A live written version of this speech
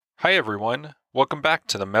Hi everyone, welcome back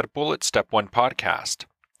to the MedBullet Step 1 podcast.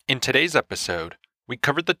 In today's episode, we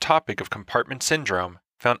covered the topic of compartment syndrome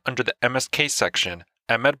found under the MSK section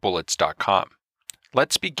at medbullets.com.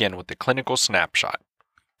 Let's begin with the clinical snapshot.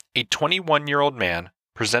 A 21-year-old man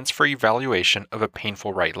presents for evaluation of a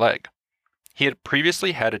painful right leg. He had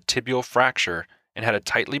previously had a tibial fracture and had a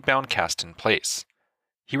tightly bound cast in place.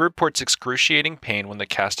 He reports excruciating pain when the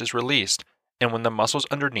cast is released and when the muscles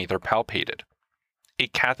underneath are palpated. A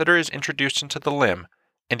catheter is introduced into the limb,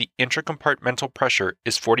 and the intracompartmental pressure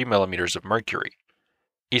is 40 millimeters of mercury.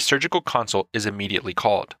 A surgical consult is immediately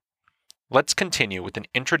called. Let's continue with an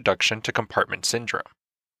introduction to compartment syndrome.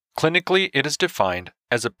 Clinically, it is defined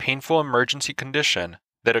as a painful emergency condition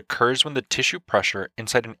that occurs when the tissue pressure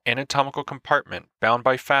inside an anatomical compartment bound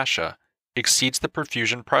by fascia exceeds the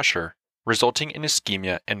perfusion pressure, resulting in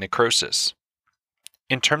ischemia and necrosis.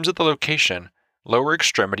 In terms of the location, lower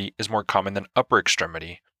extremity is more common than upper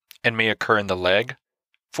extremity and may occur in the leg,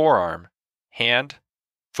 forearm, hand,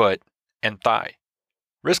 foot, and thigh.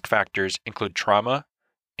 Risk factors include trauma,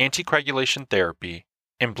 anticoagulation therapy,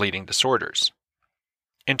 and bleeding disorders.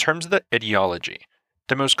 In terms of the etiology,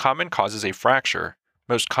 the most common cause is a fracture,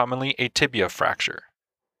 most commonly a tibia fracture.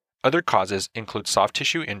 Other causes include soft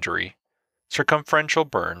tissue injury, circumferential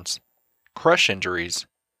burns, crush injuries,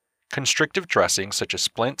 constrictive dressings such as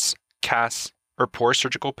splints, casts, or poor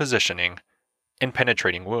surgical positioning, and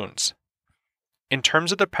penetrating wounds. In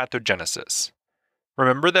terms of the pathogenesis,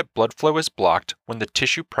 remember that blood flow is blocked when the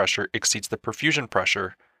tissue pressure exceeds the perfusion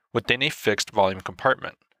pressure within a fixed volume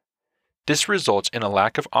compartment. This results in a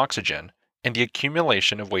lack of oxygen and the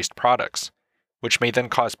accumulation of waste products, which may then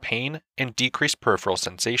cause pain and decreased peripheral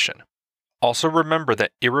sensation. Also remember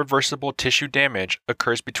that irreversible tissue damage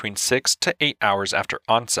occurs between 6 to 8 hours after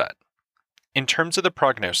onset. In terms of the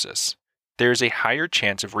prognosis, there is a higher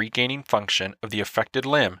chance of regaining function of the affected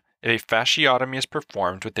limb if a fasciotomy is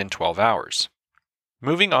performed within 12 hours.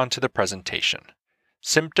 Moving on to the presentation.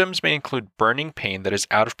 Symptoms may include burning pain that is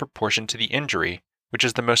out of proportion to the injury, which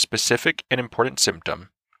is the most specific and important symptom.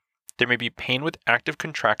 There may be pain with active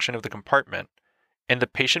contraction of the compartment, and the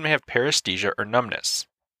patient may have paresthesia or numbness.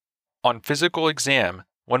 On physical exam,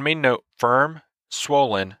 one may note firm,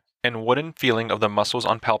 swollen, and wooden feeling of the muscles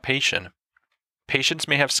on palpation. Patients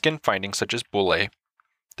may have skin findings such as bullae.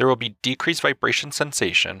 There will be decreased vibration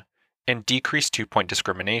sensation and decreased two-point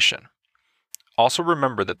discrimination. Also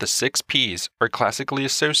remember that the 6 Ps are classically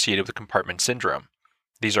associated with compartment syndrome.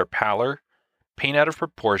 These are pallor, pain out of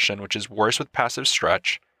proportion, which is worse with passive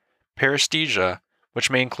stretch, paresthesia,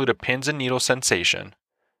 which may include a pins and needles sensation,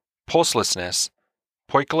 pulselessness,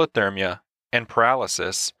 poikilothermia, and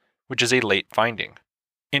paralysis, which is a late finding.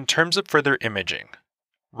 In terms of further imaging,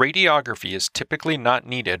 radiography is typically not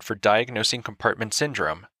needed for diagnosing compartment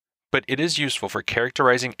syndrome, but it is useful for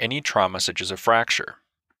characterizing any trauma such as a fracture.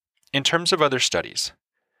 In terms of other studies,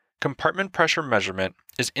 compartment pressure measurement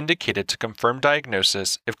is indicated to confirm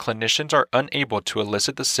diagnosis if clinicians are unable to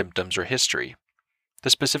elicit the symptoms or history. The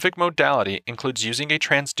specific modality includes using a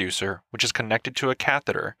transducer which is connected to a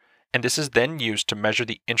catheter, and this is then used to measure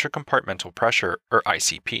the intracompartmental pressure, or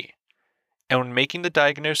ICP. And when making the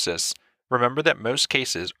diagnosis, remember that most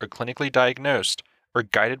cases are clinically diagnosed or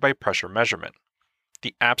guided by pressure measurement.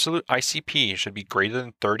 The absolute ICP should be greater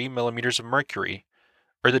than 30 millimeters of mercury,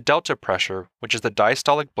 or the delta pressure, which is the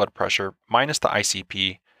diastolic blood pressure minus the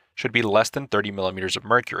ICP, should be less than 30 millimeters of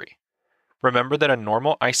mercury. Remember that a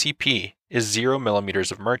normal ICP is 0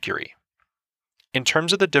 millimeters of mercury. In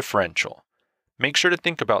terms of the differential, make sure to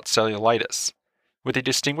think about cellulitis, with a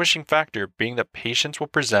distinguishing factor being that patients will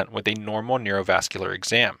present with a normal neurovascular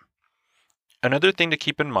exam. Another thing to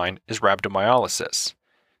keep in mind is rhabdomyolysis.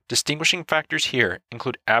 Distinguishing factors here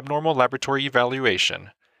include abnormal laboratory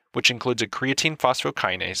evaluation, which includes a creatine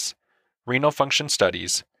phosphokinase, renal function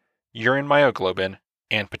studies, urine myoglobin,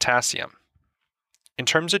 and potassium. In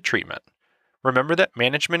terms of treatment, remember that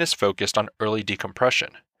management is focused on early decompression.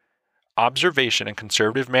 Observation and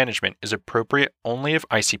conservative management is appropriate only if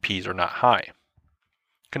ICPs are not high.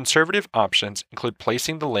 Conservative options include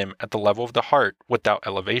placing the limb at the level of the heart without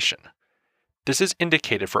elevation. This is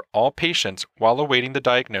indicated for all patients while awaiting the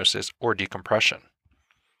diagnosis or decompression.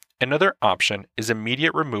 Another option is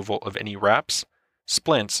immediate removal of any wraps,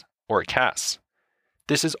 splints, or casts.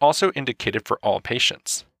 This is also indicated for all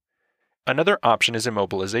patients. Another option is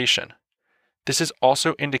immobilization. This is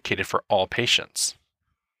also indicated for all patients.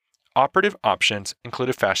 Operative options include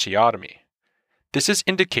a fasciotomy. This is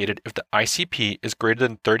indicated if the ICP is greater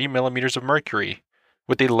than 30 millimeters of mercury,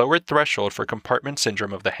 with a lower threshold for compartment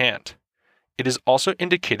syndrome of the hand. It is also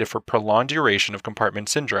indicated for prolonged duration of compartment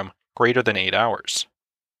syndrome greater than 8 hours.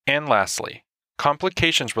 And lastly,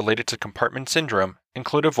 Complications related to compartment syndrome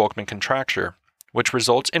include a Volkmann contracture, which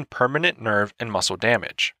results in permanent nerve and muscle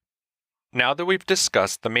damage. Now that we've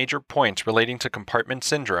discussed the major points relating to compartment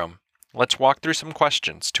syndrome, let's walk through some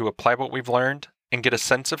questions to apply what we've learned and get a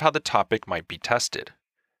sense of how the topic might be tested.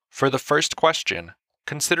 For the first question,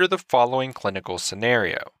 consider the following clinical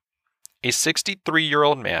scenario. A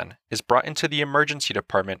 63-year-old man is brought into the emergency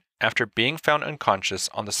department after being found unconscious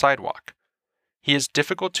on the sidewalk. He is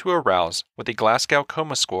difficult to arouse with a Glasgow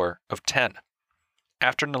Coma score of 10.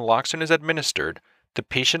 After naloxone is administered, the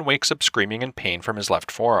patient wakes up screaming in pain from his left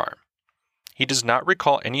forearm. He does not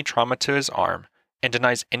recall any trauma to his arm and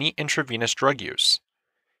denies any intravenous drug use.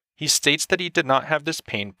 He states that he did not have this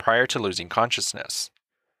pain prior to losing consciousness.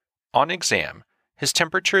 On exam, his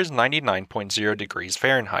temperature is 99.0 degrees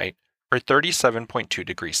Fahrenheit or 37.2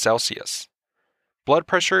 degrees Celsius. Blood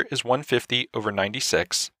pressure is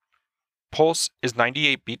 150/96, pulse is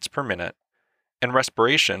 98 beats per minute, and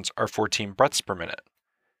respirations are 14 breaths per minute.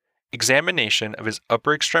 Examination of his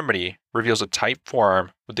upper extremity reveals a tight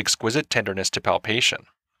forearm with exquisite tenderness to palpation.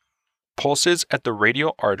 Pulses at the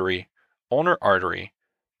radial artery, ulnar artery,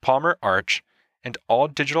 palmar arch, and all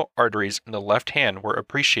digital arteries in the left hand were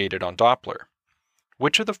appreciated on Doppler.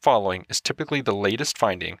 Which of the following is typically the latest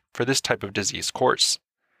finding for this type of disease course?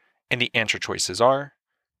 And the answer choices are: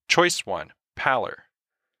 Choice 1, pallor;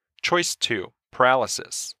 Choice 2,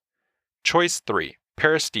 paralysis; Choice 3,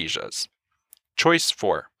 paresthesias; Choice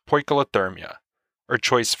 4, poikilothermia; or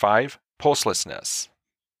Choice 5, pulselessness.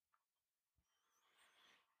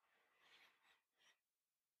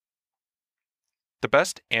 The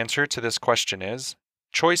best answer to this question is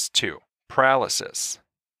Choice 2, paralysis.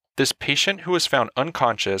 This patient who was found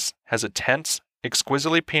unconscious has a tense,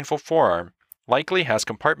 exquisitely painful forearm, likely has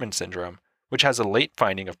compartment syndrome, which has a late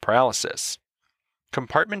finding of paralysis.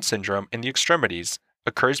 Compartment syndrome in the extremities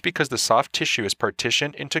occurs because the soft tissue is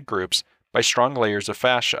partitioned into groups by strong layers of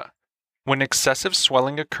fascia. When excessive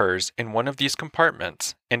swelling occurs in one of these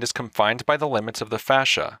compartments and is confined by the limits of the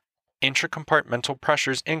fascia, intracompartmental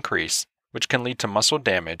pressures increase, which can lead to muscle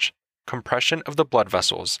damage, compression of the blood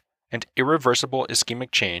vessels, and irreversible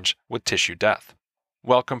ischemic change with tissue death.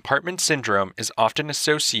 While compartment syndrome is often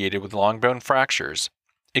associated with long bone fractures,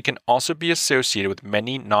 it can also be associated with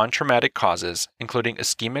many non-traumatic causes, including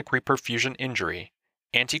ischemic reperfusion injury,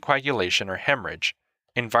 anticoagulation or hemorrhage,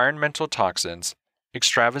 environmental toxins,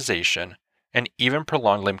 extravasation, and even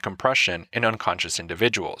prolonged limb compression in unconscious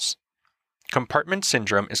individuals. Compartment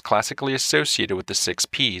syndrome is classically associated with the 6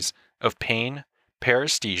 Ps of pain,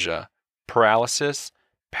 paresthesia, paralysis,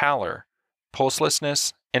 pallor,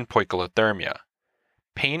 pulselessness, and poikilothermia.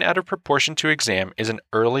 Pain out of proportion to exam is an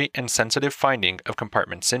early and sensitive finding of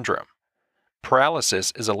compartment syndrome.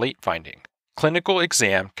 Paralysis is a late finding. Clinical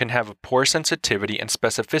exam can have a poor sensitivity and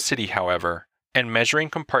specificity, however, and measuring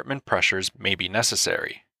compartment pressures may be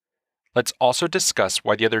necessary. Let's also discuss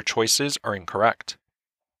why the other choices are incorrect.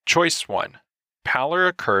 Choice 1. Pallor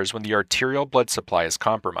occurs when the arterial blood supply is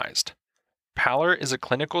compromised. Pallor is a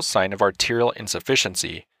clinical sign of arterial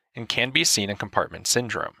insufficiency and can be seen in compartment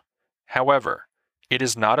syndrome. However, it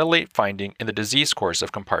is not a late finding in the disease course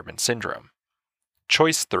of compartment syndrome.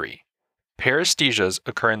 Choice 3. Paresthesias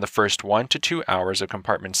occur in the first 1 to 2 hours of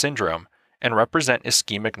compartment syndrome and represent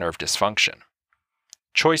ischemic nerve dysfunction.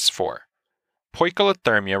 Choice 4.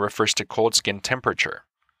 Poikilothermia refers to cold skin temperature.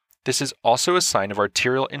 This is also a sign of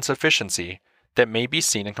arterial insufficiency that may be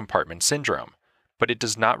seen in compartment syndrome, but it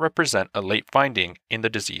does not represent a late finding in the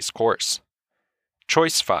disease course.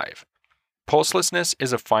 Choice 5. Pulselessness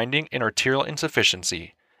is a finding in arterial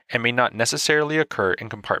insufficiency and may not necessarily occur in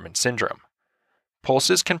compartment syndrome.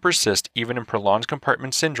 Pulses can persist even in prolonged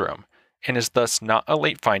compartment syndrome and is thus not a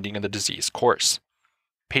late finding in the disease course.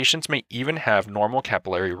 Patients may even have normal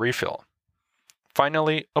capillary refill.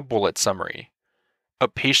 Finally, a bullet summary. A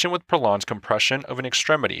patient with prolonged compression of an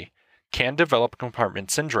extremity can develop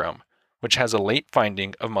compartment syndrome, which has a late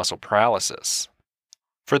finding of muscle paralysis.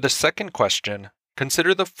 For the second question,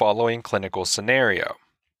 consider the following clinical scenario.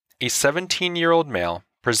 A 17-year-old male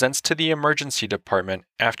presents to the emergency department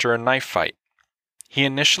after a knife fight. He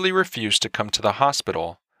initially refused to come to the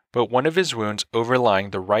hospital, but one of his wounds overlying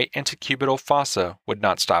the right antecubital fossa would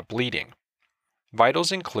not stop bleeding.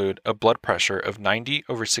 Vitals include a blood pressure of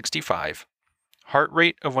 90/65, heart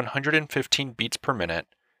rate of 115 beats per minute,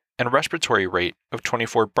 and respiratory rate of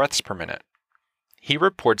 24 breaths per minute. He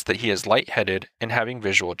reports that he is lightheaded and having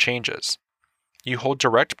visual changes. You hold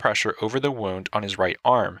direct pressure over the wound on his right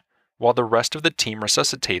arm, while the rest of the team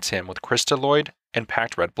resuscitates him with crystalloid and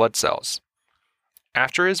packed red blood cells.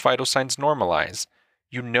 After his vital signs normalize,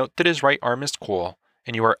 you note that his right arm is cool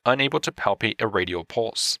and you are unable to palpate a radial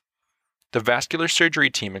pulse. the vascular surgery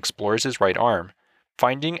team explores his right arm,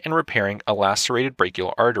 finding and repairing a lacerated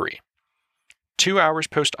brachial artery. 2 hours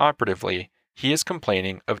post-operatively, he is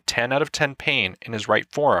complaining of 10 out of 10 pain in his right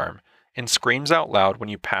forearm and screams out loud when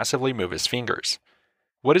you passively move his fingers.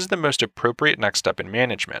 What is the most appropriate next step in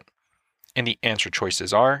management? And the answer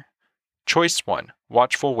choices are: Choice 1,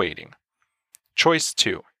 watchful waiting. Choice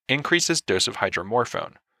 2, increases dose of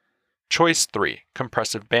hydromorphone. Choice 3,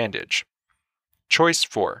 compressive bandage. Choice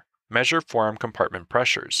 4, measure forearm compartment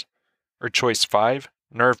pressures. Or choice 5,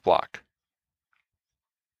 nerve block.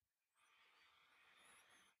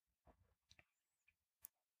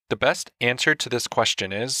 The best answer to this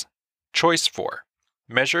question is choice 4,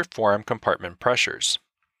 measure forearm compartment pressures.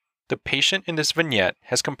 The patient in this vignette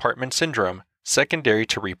has compartment syndrome secondary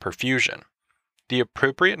to reperfusion. The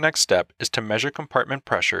appropriate next step is to measure compartment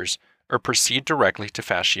pressures or proceed directly to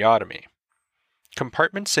fasciotomy.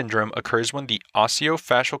 Compartment syndrome occurs when the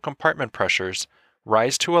osteofascial compartment pressures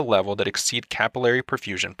rise to a level that exceed capillary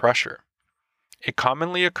perfusion pressure. It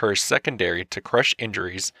commonly occurs secondary to crush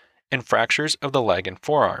injuries and fractures of the leg and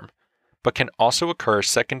forearm, but can also occur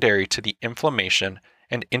secondary to the inflammation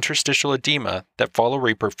and interstitial edema that follow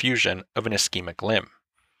reperfusion of an ischemic limb.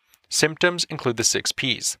 Symptoms include the 6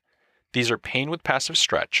 Ps. These are pain with passive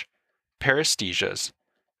stretch, paresthesias,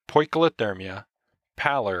 poikilothermia,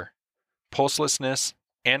 pallor, pulselessness,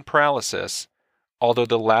 and paralysis, although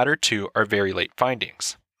the latter two are very late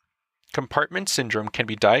findings. Compartment syndrome can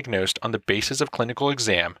be diagnosed on the basis of clinical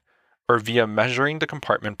exam or via measuring the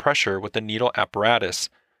compartment pressure with a needle apparatus,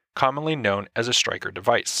 commonly known as a Stryker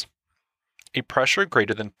device. A pressure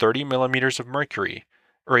greater than 30 millimeters of mercury,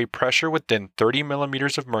 or a pressure within 30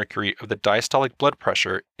 millimeters of mercury of the diastolic blood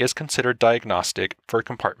pressure, is considered diagnostic for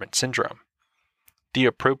compartment syndrome. The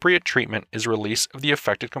appropriate treatment is release of the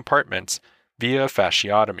affected compartments via a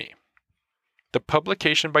fasciotomy. The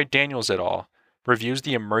publication by Daniels et al. Reviews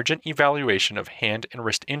the emergent evaluation of hand and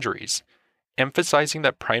wrist injuries, emphasizing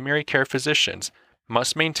that primary care physicians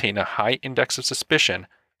must maintain a high index of suspicion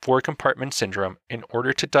for compartment syndrome in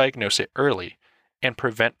order to diagnose it early and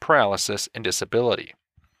prevent paralysis and disability.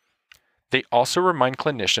 They also remind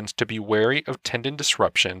clinicians to be wary of tendon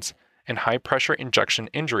disruptions and high-pressure injection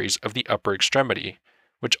injuries of the upper extremity,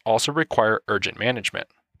 which also require urgent management.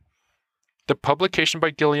 The publication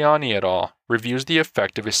by Giuliani et al. Reviews the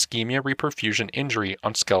effect of ischemia reperfusion injury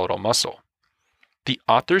on skeletal muscle. The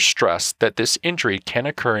authors stress that this injury can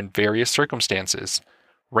occur in various circumstances,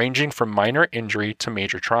 ranging from minor injury to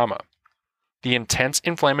major trauma. The intense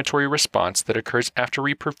inflammatory response that occurs after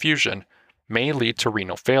reperfusion may lead to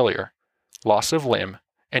renal failure, loss of limb,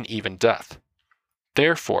 and even death.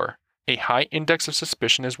 Therefore, a high index of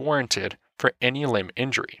suspicion is warranted for any limb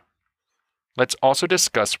injury. Let's also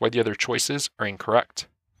discuss why the other choices are incorrect.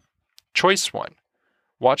 Choice 1.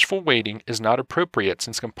 Watchful waiting is not appropriate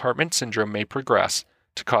since compartment syndrome may progress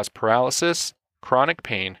to cause paralysis, chronic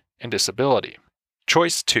pain, and disability.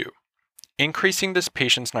 Choice 2. Increasing this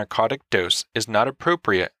patient's narcotic dose is not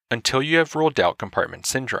appropriate until you have ruled out compartment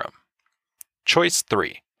syndrome. Choice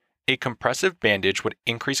 3. A compressive bandage would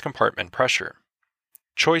increase compartment pressure.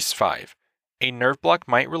 Choice 5. A nerve block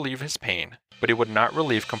might relieve his pain, but it would not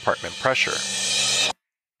relieve compartment pressure.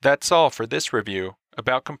 That's all for this review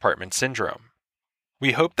about compartment syndrome.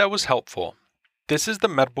 We hope that was helpful. This is the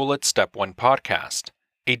MedBullets Step 1 podcast,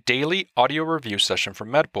 a daily audio review session from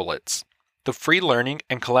MedBullets, the free learning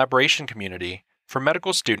and collaboration community for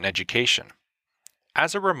medical student education.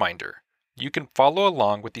 As a reminder, you can follow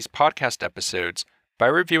along with these podcast episodes by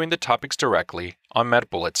reviewing the topics directly on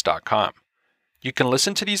medbullets.com. You can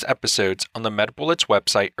listen to these episodes on the MedBullets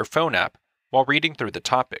website or phone app while reading through the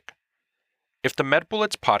topic. If the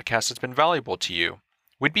MedBullets podcast has been valuable to you,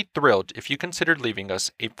 we'd be thrilled if you considered leaving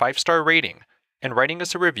us a 5-star rating and writing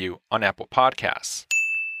us a review on Apple Podcasts.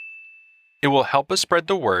 It will help us spread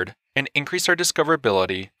the word and increase our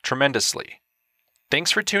discoverability tremendously.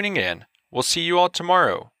 Thanks for tuning in. We'll see you all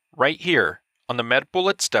tomorrow, right here on the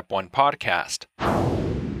MedBullets Step 1 podcast.